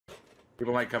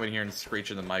People might come in here and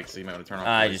screech in the mic, so you might want to turn off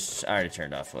I voice. already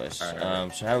turned off voice.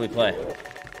 Right. So how do we play?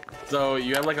 So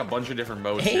you have like a bunch of different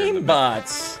modes here.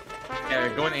 Aimbots!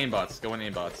 Yeah, go in aimbots. Go in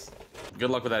aimbots.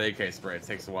 Good luck with that AK spray. It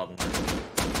takes a while to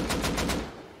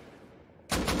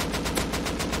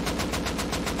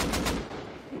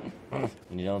learn.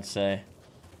 You don't say.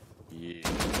 Yeah.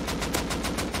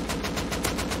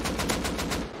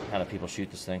 How do people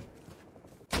shoot this thing?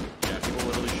 Yeah, people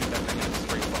literally shoot that thing and it's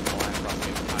straight fucking line across the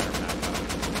entire map.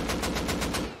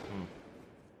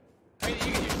 I mean,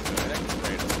 you can use it. That can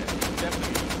spray it. Okay. You can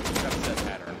definitely use it. You gotta set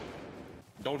pattern.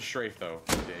 Don't strafe though.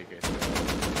 The AK spray.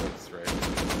 Don't strafe.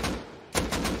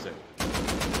 That's it.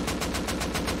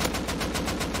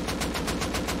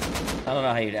 I don't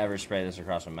know how you'd ever spray this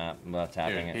across a map without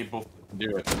tapping it. People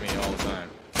do it to me all the time.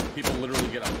 People literally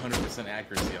get 100%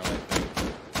 accuracy on that thing.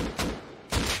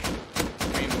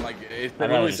 I mean, like, it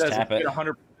literally says it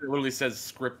literally says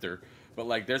scripter, but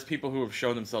like, there's people who have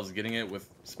shown themselves getting it with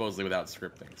supposedly without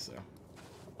scripting. So,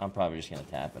 I'm probably just gonna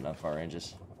tap it up far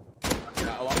ranges.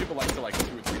 Yeah, a lot of people like to like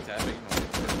 2 or 3 tapping.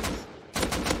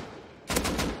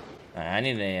 Alright, I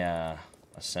need a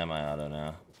semi-auto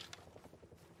now.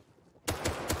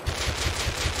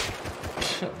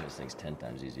 This thing's 10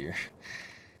 times easier.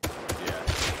 Yeah.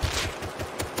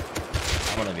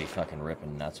 I'm gonna be fucking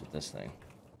ripping nuts with this thing.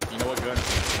 You know what gun is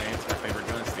insane? It's my favorite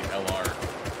gun. It's the LR.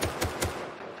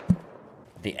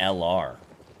 The LR?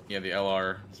 Yeah, the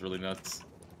LR is really nuts.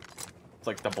 It's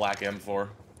like the black M4.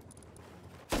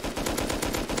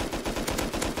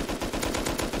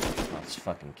 Oh, it's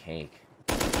fucking cake.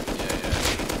 Yeah.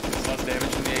 It's less damage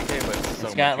than the AK, but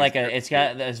It's got like it's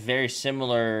got this very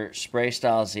similar spray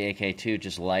style as the AK-2,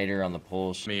 just lighter on the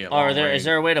pulls. Is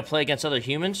there a way to play against other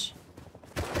humans?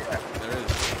 Yeah, there is.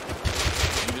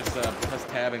 You just press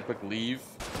tab and click leave.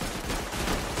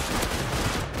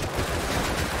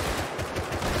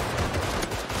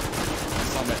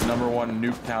 Summit #1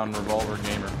 Nuketown revolver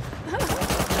gamer.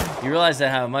 You realize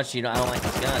that how much I don't like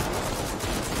this gun.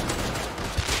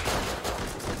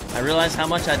 I realize how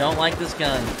much I don't like this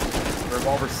gun. The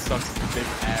revolver sucks big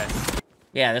ass.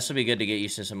 Yeah, this will be good to get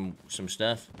used to some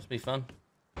stuff. This will be fun.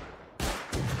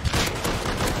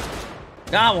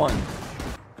 Got one.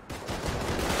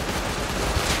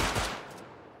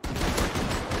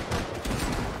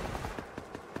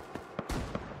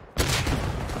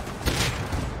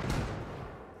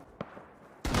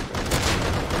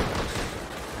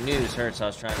 I knew this hurts, so I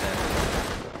was trying to...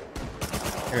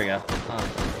 Here we go. Here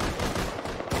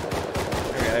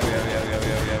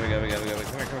we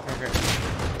go. Come here.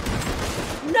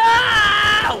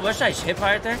 No! What should I hip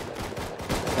fire it there?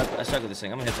 I suck with this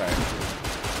thing. I'm gonna hip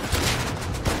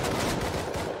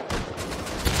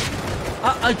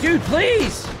fire. Dude,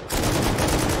 please!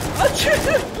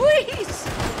 Dude, please!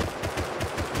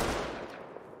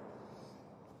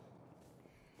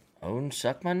 Oh,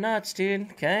 suck my nuts,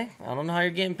 dude. Okay? I don't know how you're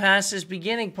getting past this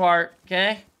beginning part,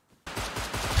 okay?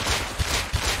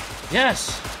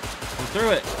 Yes! I'm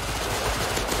through it.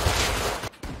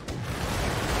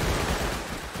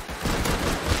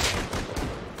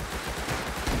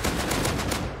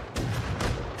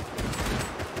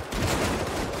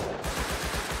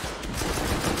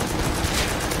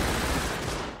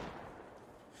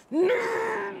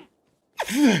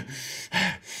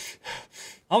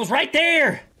 I was right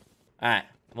there! Alright,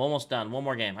 I'm almost done. One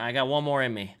more game. I got one more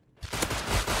in me.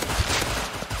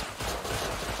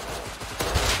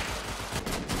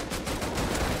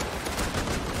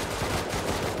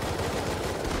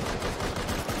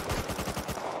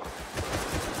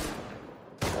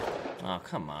 Oh,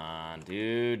 come on,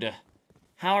 dude.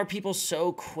 How are people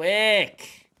so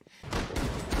quick?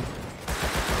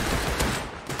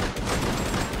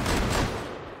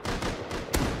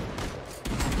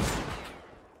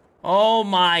 Oh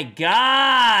my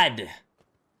god!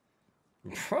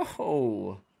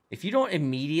 Bro. If you don't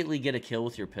immediately get a kill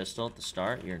with your pistol at the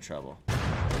start, you're in trouble.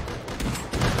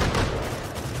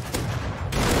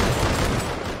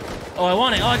 Oh, I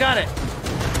want it. Oh, I got it.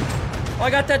 Oh,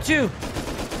 I got that too.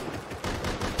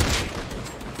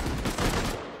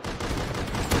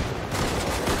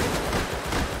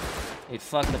 Hey,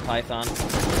 fuck the python.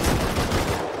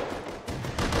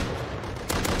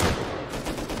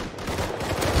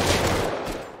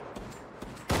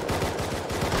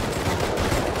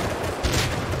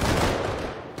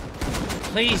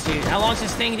 Please, dude. How long does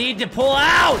this thing need to pull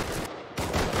out?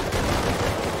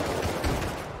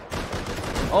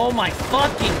 Oh my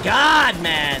fucking god,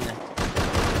 man.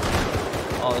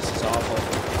 Oh, this is awful.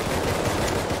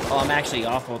 Oh, I'm actually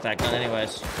awful with that gun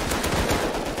anyways.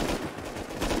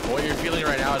 What you're feeling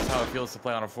right now is how it feels to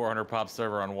play on a 400 pop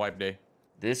server on wipe day.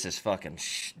 This is fucking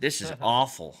this is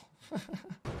awful.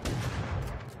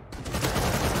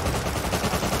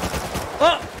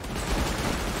 Oh!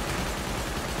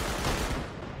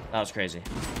 That was crazy.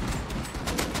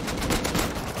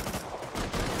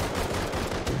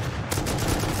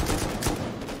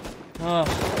 Oh.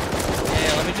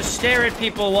 Yeah, let me just stare at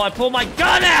people while I pull my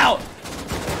gun out!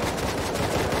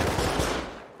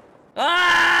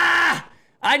 Ah!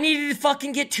 I needed to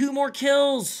fucking get 2 more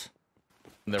kills.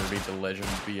 Never beat the legend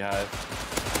Beehive.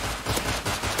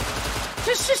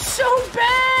 This is so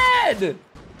bad!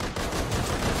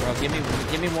 Bro, give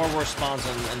me more worst spawns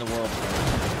in the world.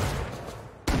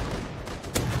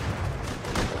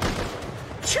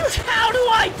 Shoot, how do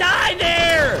I die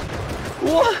there?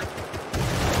 What?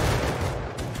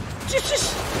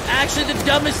 Just actually the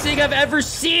dumbest thing I've ever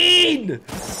seen.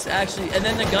 This is actually, and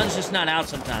then the gun's just not out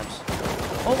sometimes.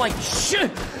 Oh my,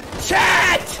 shoot,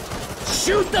 chat!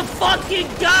 Shoot the fucking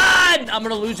gun! I'm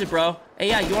gonna lose it, bro. Hey,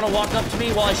 yeah, you wanna walk up to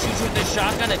me while I shoot you with this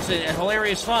shotgun? It's a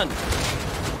hilarious fun.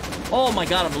 Oh my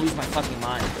god, I'm gonna lose my fucking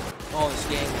mind. Oh, this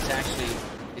game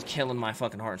is killing my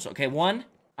fucking heart. So, okay, 1,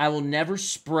 I will never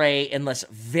spray unless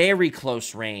very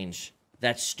close range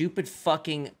that stupid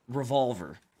fucking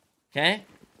revolver. Okay?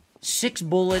 6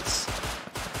 bullets.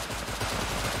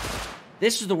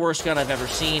 This is the worst gun I've ever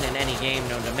seen in any game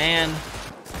known to man.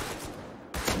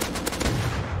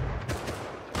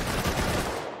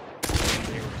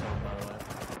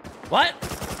 What?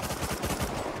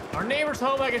 Our neighbor's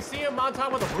home. I can see him on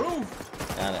top of the roof.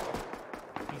 Got it.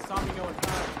 He saw me going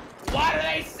down. What are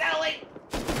they selling?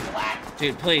 What?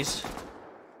 Dude, please.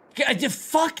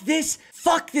 Fuck this.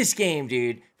 Fuck this game,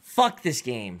 dude. Fuck this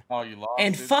game. Oh, you lost.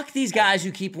 And dude. fuck these guys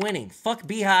who keep winning. Fuck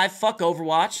Beehive. Fuck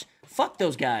Overwatch. Fuck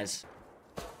those guys.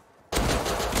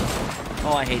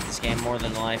 Oh, I hate this game more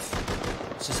than life.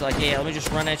 It's just like, yeah, let me just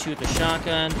run at you with the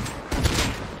shotgun.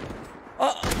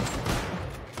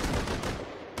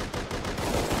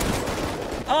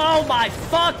 Oh my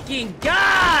fucking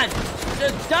god!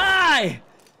 Just die!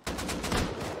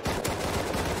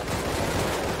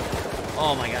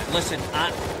 Oh my god, listen,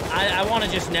 I want to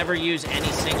just never use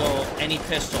any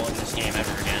pistol in this game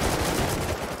ever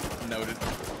again. Noted.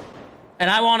 And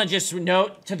I want to just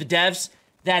note to the devs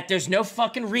that there's no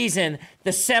fucking reason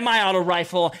the semi-auto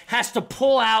rifle has to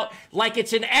pull out like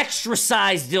it's an extra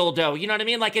size dildo. You know what I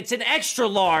mean? Like it's an extra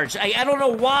large. I don't know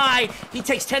why he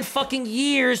takes 10 fucking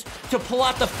years to pull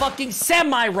out the fucking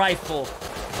semi-rifle.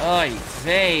 Oy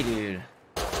vey, dude.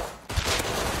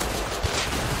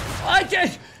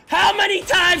 How many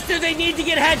times do they need to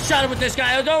get headshotted with this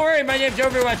guy? Oh, don't worry, my name's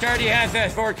Overwatch. I already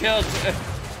have 4 kills.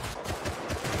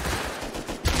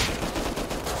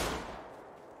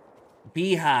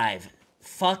 Beehive.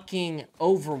 Fucking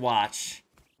Overwatch.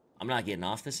 I'm not getting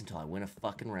off this until I win a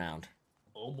fucking round.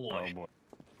 Oh boy. Oh boy.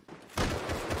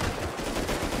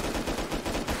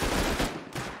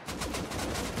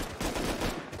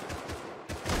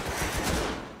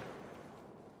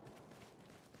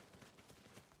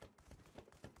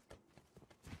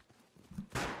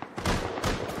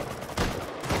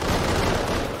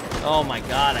 Oh my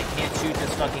god, I can't shoot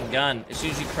this fucking gun. As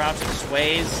soon as you crouch, it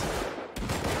sways.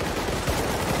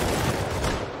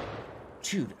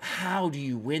 Dude, how do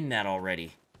you win that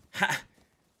already?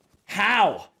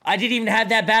 How? I didn't even have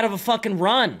that bad of a fucking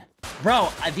run. Bro,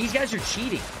 these guys are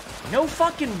cheating. No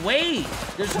fucking way.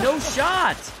 There's no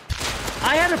shot.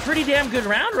 I had a pretty damn good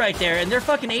round right there, and they're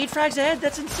fucking 8 frags ahead.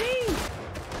 That's insane.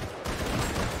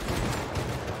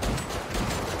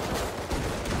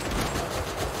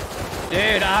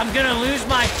 Dude, I'm gonna lose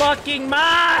my fucking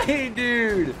mind,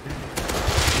 dude.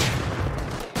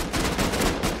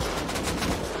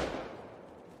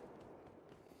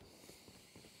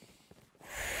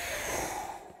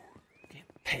 Get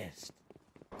pissed.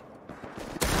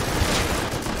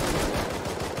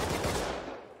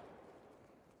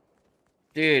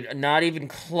 Dude, not even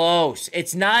close.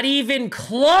 It's not even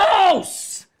close!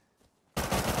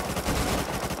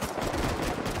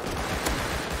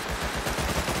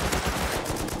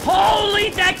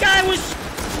 Holy, that guy was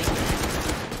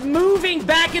moving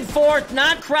back and forth,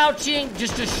 not crouching,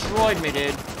 just destroyed me,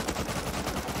 dude.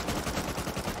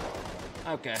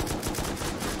 Okay.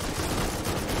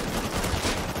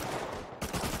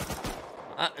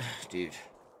 Dude.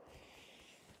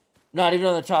 Not even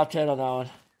on the top 10 on that one.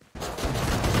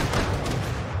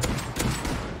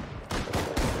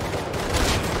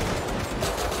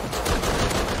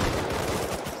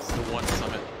 It's the one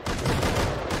Summit.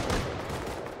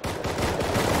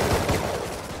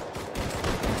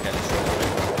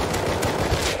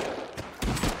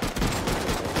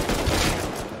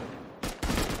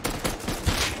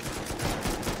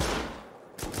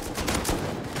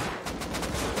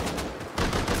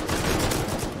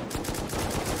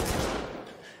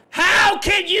 How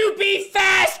can you be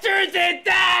faster than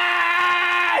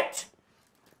that?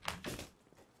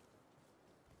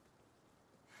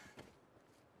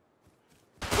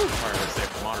 Alright, let's see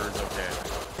if the monitor's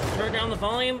okay. Turn down the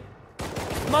volume?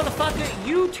 Motherfucker,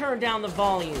 you turn down the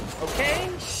volume, okay?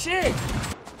 Shit.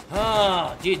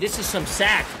 Oh, dude, this is some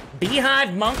sack.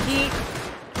 Beehive, Monkey,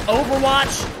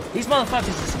 Overwatch. These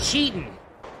motherfuckers is cheating.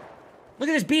 Look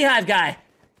at this Beehive guy.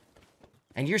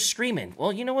 And you're screaming.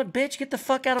 Well, you know what, bitch? Get the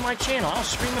fuck out of my channel. I'll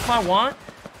scream if I want.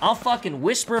 I'll fucking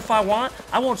whisper if I want.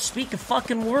 I won't speak a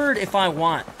fucking word if I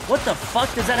want. What the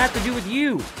fuck does that have to do with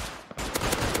you?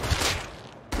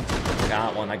 I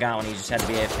got one. He just had to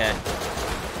be AFK.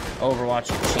 Overwatch,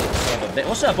 you cheat son of a bitch.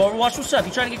 What's up, Overwatch? What's up?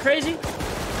 You trying to get crazy?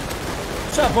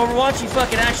 What's up, Overwatch? You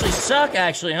fucking actually suck,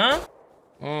 actually, huh?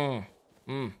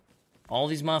 All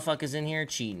these motherfuckers in here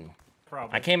cheating.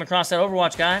 Probably. I came across that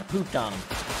Overwatch guy, pooped on him.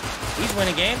 He's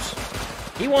winning games.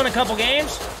 He won a couple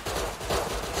games.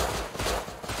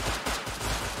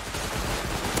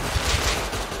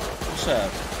 What's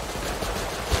up?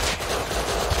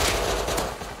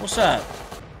 What's up?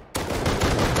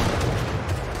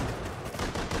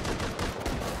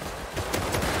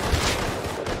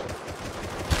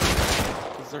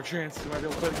 This is our chance. We might be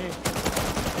able to play the game.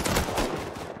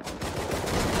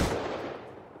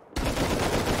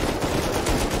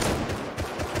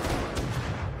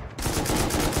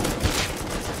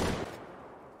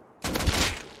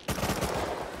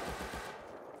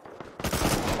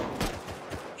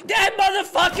 That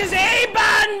motherfucker's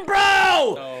A-button,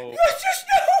 bro! No.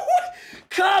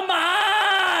 Come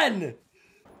on!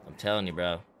 I'm telling you,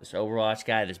 bro. This Overwatch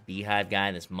guy, this Beehive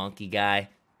guy, this Monkey guy,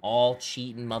 all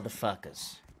cheating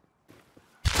motherfuckers.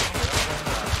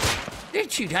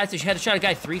 Did you guys had to shot a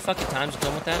guy 3 fucking times and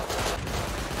done with that?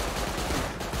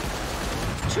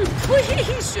 Dude,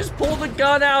 please just pull the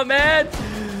gun out, man.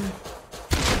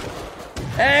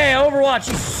 Hey, Overwatch,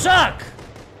 you suck!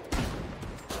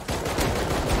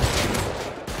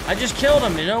 I just killed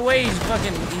him. There's no way he's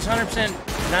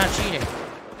 100% not cheating.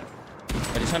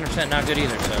 But he's 100% not good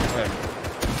either, so whatever.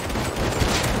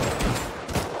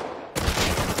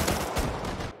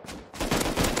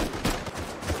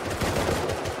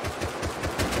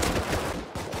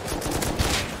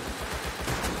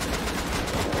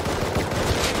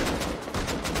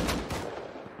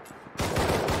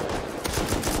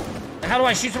 How do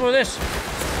I shoot someone with this? You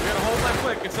gotta hold that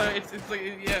click. It's like,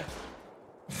 yeah.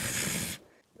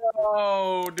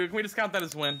 No, dude, can we just count that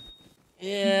as win?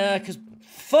 Yeah, cause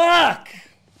fuck!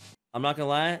 I'm not gonna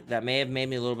lie, that may have made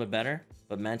me a little bit better,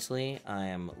 but mentally, I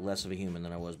am less of a human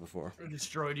than I was before. It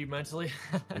destroyed you mentally.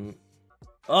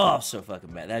 Oh, I'm so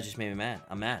fucking mad. That just made me mad.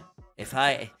 I'm mad.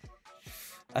 I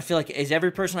feel like, is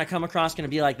every person I come across gonna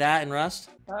be like that in Rust?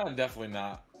 Definitely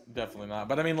not. Definitely not.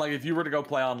 But I mean, like, if you were to go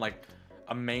play on, like,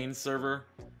 a main server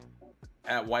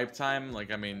at wipe time,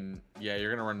 like, I mean, yeah,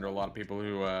 you're gonna run into a lot of people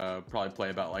who probably play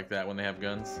about like that when they have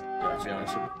guns. Yeah, to be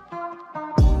honest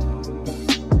with you.